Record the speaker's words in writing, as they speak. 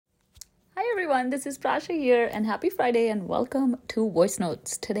everyone, this is Prasha here, and happy Friday, and welcome to Voice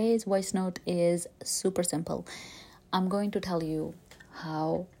Notes. Today's voice note is super simple. I'm going to tell you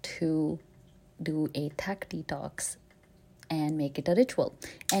how to do a tech detox and make it a ritual,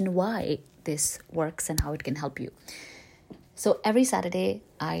 and why this works and how it can help you. So every Saturday,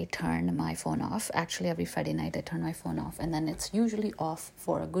 I turn my phone off. Actually, every Friday night, I turn my phone off, and then it's usually off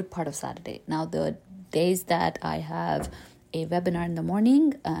for a good part of Saturday. Now, the days that I have a webinar in the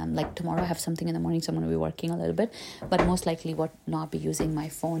morning, like tomorrow I have something in the morning, so I'm going to be working a little bit, but most likely would not be using my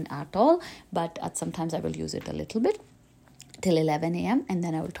phone at all. But sometimes I will use it a little bit till 11 a.m. and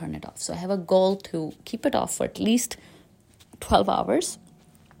then I will turn it off. So I have a goal to keep it off for at least 12 hours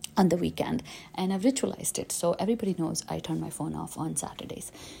on the weekend, and I've ritualized it. So everybody knows I turn my phone off on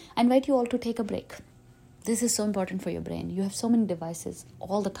Saturdays. I invite you all to take a break. This is so important for your brain. You have so many devices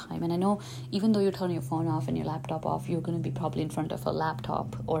all the time. And I know even though you turn your phone off and your laptop off, you're going to be probably in front of a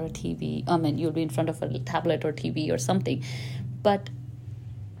laptop or a TV. You'll be in front of a tablet or TV or something. But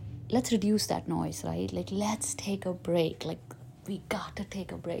let's reduce that noise, right? Like, let's take a break. Like, we got to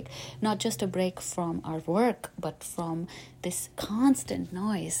take a break. Not just a break from our work, but from this constant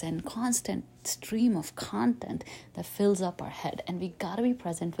noise and constant stream of content that fills up our head. And we got to be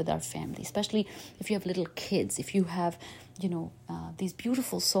present with our family, especially if you have little kids, if you have, these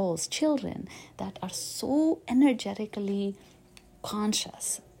beautiful souls, children that are so energetically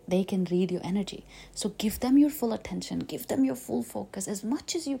conscious. They can read your energy. So give them your full attention, give them your full focus as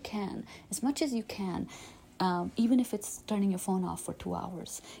much as you can. Even if it's turning your phone off for 2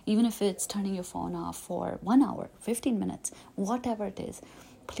 hours, even if it's turning your phone off for 1 hour, 15 minutes, whatever it is,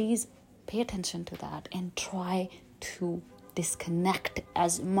 please pay attention to that and try to disconnect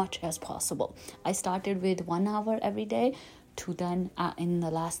as much as possible. I started with 1 hour every day to then in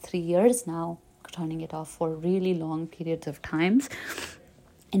the last 3 years now turning it off for really long periods of times.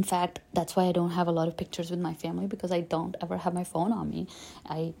 In fact, that's why I don't have a lot of pictures with my family, because I don't ever have my phone on me.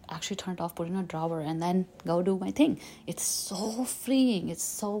 I actually turn it off, put it in a drawer, and then go do my thing. It's so freeing. It's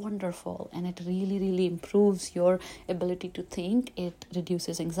so wonderful. And it really, really improves your ability to think. It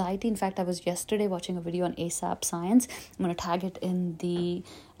reduces anxiety. In fact, I was yesterday watching a video on ASAP Science. I'm going to tag it in the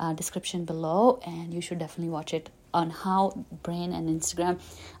description below, and you should definitely watch it, on how brain and Instagram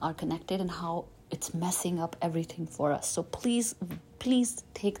are connected and how it's messing up everything for us. So please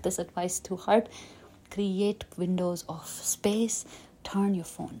take this advice to heart. Create windows of space. Turn your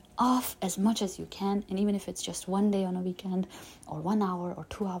phone off as much as you can. And even if it's just one day on a weekend or 1 hour or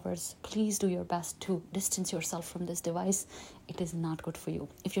 2 hours, please do your best to distance yourself from this device. It is not good for you.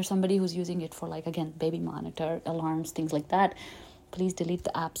 If you're somebody who's using it for, like, again, baby monitor, alarms, things like that, please delete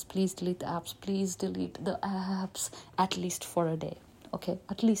the apps. Please delete the apps at least for a day. Okay,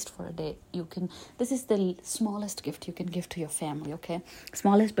 at least for a day. This is the smallest gift you can give to your family, okay?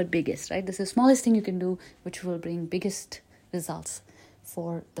 Smallest but biggest, right? This is the smallest thing you can do, which will bring biggest results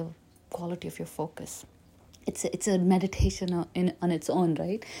for the quality of your focus. It's a meditation on its own,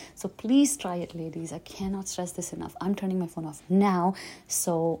 right? So please try it, ladies. I cannot stress this enough. I'm turning my phone off now,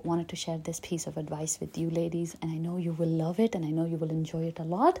 so wanted to share this piece of advice with you, ladies, and I know you will love it, and I know you will enjoy it a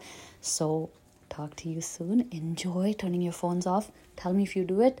lot. So talk to you soon. Enjoy turning your phones off. Tell me if you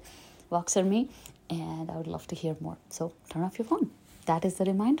do it. Voxer me, and I would love to hear more. So turn off your phone. That is the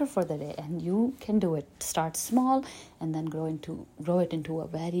reminder for the day, and you can do it. Start small and then grow it into a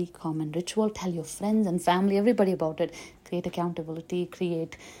very common ritual. Tell your friends and family, everybody about it. Create accountability,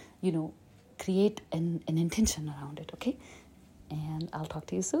 create an intention around it, okay? And I'll talk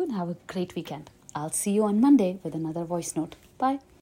to you soon. Have a great weekend. I'll see you on Monday with another voice note. Bye.